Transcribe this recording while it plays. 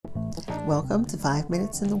Welcome to 5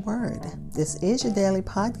 Minutes in the Word. This is your daily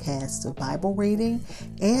podcast of Bible reading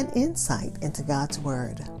and insight into God's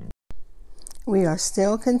Word. We are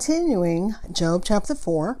still continuing Job chapter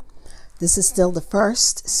 4. This is still the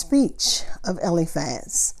first speech of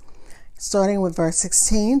Eliphaz. Starting with verse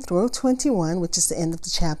 16 through 21, which is the end of the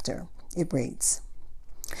chapter. It reads,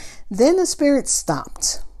 "Then the Spirit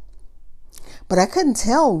stopped, but I couldn't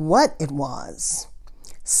tell what it was.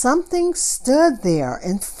 Something stood there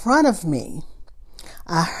in front of me.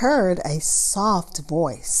 I heard a soft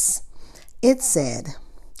voice. It said,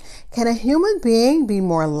 'Can a human being be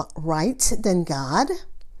more right than God?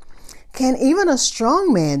 Can even a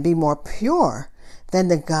strong man be more pure than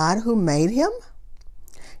the God who made him?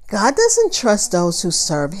 God doesn't trust those who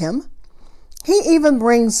serve him. He even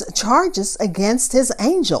brings charges against his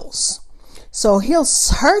angels. So he'll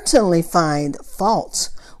certainly find fault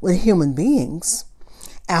with human beings.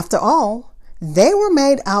 After all, they were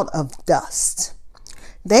made out of dust.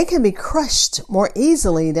 They can be crushed more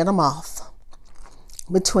easily than a moth.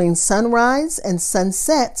 Between sunrise and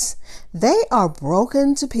sunset, they are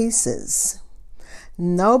broken to pieces.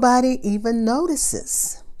 Nobody even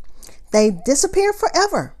notices. They disappear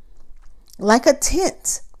forever. Like a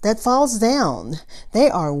tent that falls down, they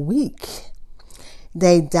are weak.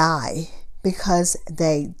 They die because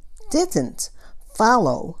they didn't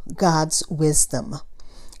follow God's wisdom."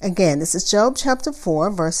 Again, this is Job chapter 4,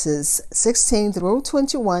 verses 16 through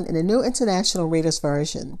 21 in the New International Reader's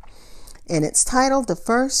Version. And it's titled The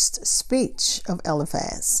First Speech of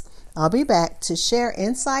Eliphaz. I'll be back to share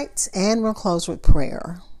insights and we'll close with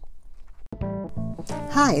prayer.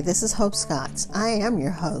 Hi, this is Hope Scott. I am your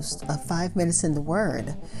host of 5 Minutes in the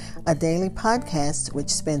Word, a daily podcast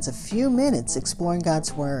which spends a few minutes exploring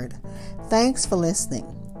God's Word. Thanks for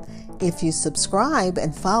listening. If you subscribe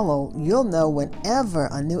and follow, you'll know whenever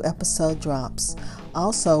a new episode drops.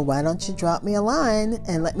 Also, why don't you drop me a line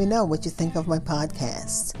and let me know what you think of my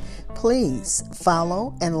podcast? Please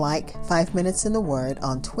follow and like 5 Minutes in the Word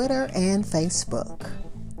on Twitter and Facebook.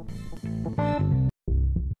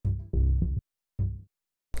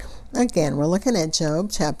 Again, we're looking at Job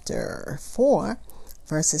chapter 4,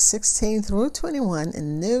 verses 16 through 21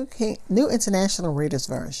 in the New International Reader's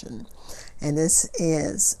Version. And this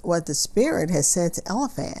is what the Spirit has said to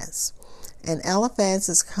Eliphaz. And Eliphaz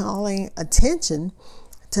is calling attention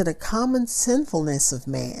to the common sinfulness of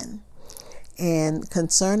man. And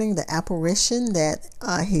concerning the apparition that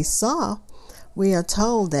he saw, we are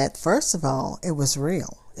told that, first of all, it was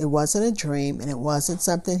real. It wasn't a dream, and it wasn't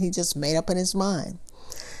something he just made up in his mind.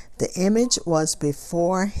 The image was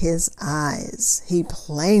before his eyes. He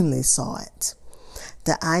plainly saw it.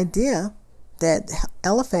 The idea that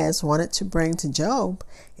Eliphaz wanted to bring to Job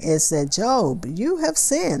is that, Job, you have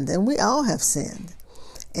sinned, and we all have sinned.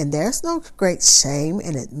 And there's no great shame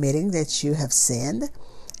in admitting that you have sinned.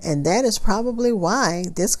 And that is probably why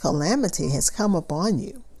this calamity has come upon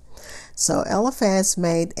you. So Eliphaz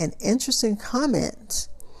made an interesting comment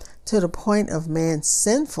to the point of man's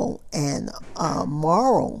sinful and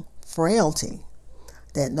moral frailty,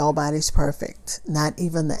 that nobody's perfect, not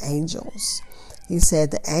even the angels. He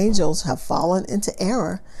said the angels have fallen into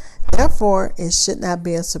error. Therefore, it should not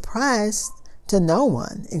be a surprise to no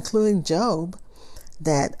one, including Job,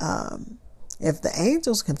 that if the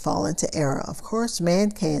angels can fall into error, of course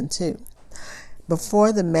man can too.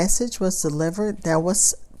 Before the message was delivered, there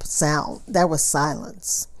was sound, there was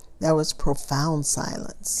silence, there was profound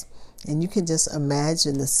silence. And you can just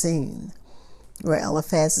imagine the scene where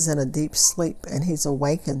Eliphaz is in a deep sleep and he's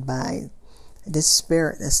awakened by this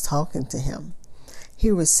spirit that's talking to him. He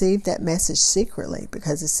received that message secretly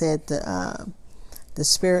because it said the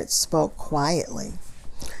Spirit spoke quietly.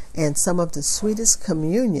 And some of the sweetest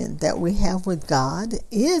communion that we have with God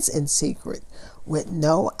is in secret, with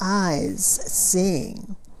no eyes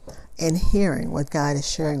seeing and hearing what God is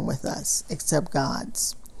sharing with us except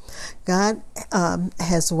God's. God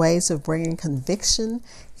has ways of bringing conviction,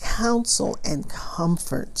 counsel, and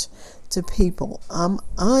comfort to people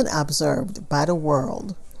unobserved by the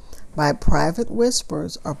world, by private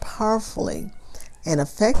whispers, or powerfully and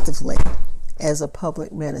effectively as a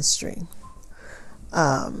public ministry.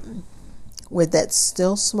 With that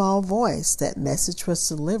still small voice, that message was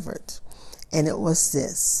delivered, and it was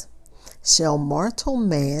this: shall mortal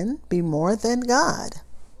man be more than God,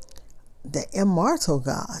 the immortal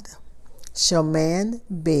God? Shall a man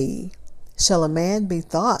be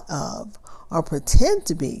thought of or pretend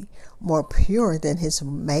to be more pure than his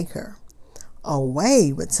maker?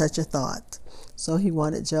 Away with such a thought. So he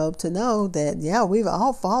wanted Job to know that, yeah, we've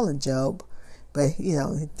all fallen, Job. But,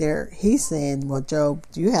 he's saying, well, Job,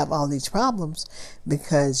 you have all these problems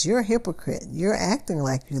because you're a hypocrite. You're acting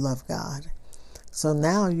like you love God. So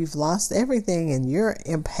now you've lost everything and you're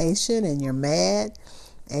impatient and you're mad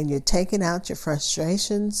and you're taking out your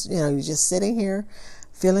frustrations. You're just sitting here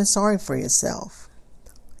feeling sorry for yourself.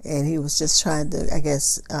 And he was just trying to, I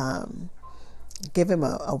guess, give him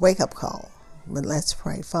a wake-up call. But let's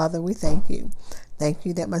pray. Father, we thank you. Thank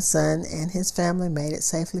you that my son and his family made it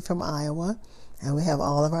safely from Iowa. And we have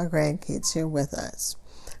all of our grandkids here with us.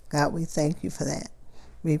 God, we thank you for that.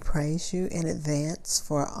 We praise you in advance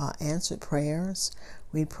for answered prayers.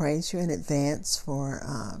 We praise you in advance for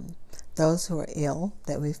those who are ill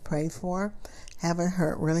that we've prayed for. Haven't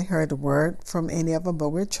really heard a word from any of them, but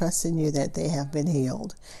we're trusting you that they have been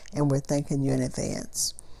healed. And we're thanking you in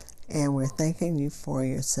advance. And we're thanking you for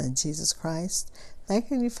your son, Jesus Christ.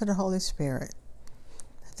 Thanking you for the Holy Spirit.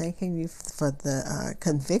 Thanking you for the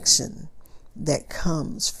conviction that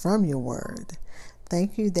comes from your word.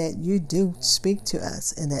 Thank you that you do speak to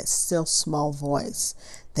us in that still small voice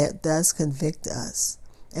that does convict us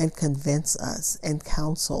and convince us and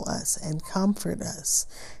counsel us and comfort us.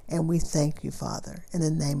 And we thank you, Father, in the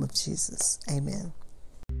name of Jesus. Amen.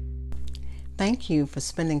 Thank you for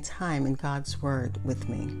spending time in God's Word with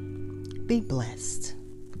me. Be blessed.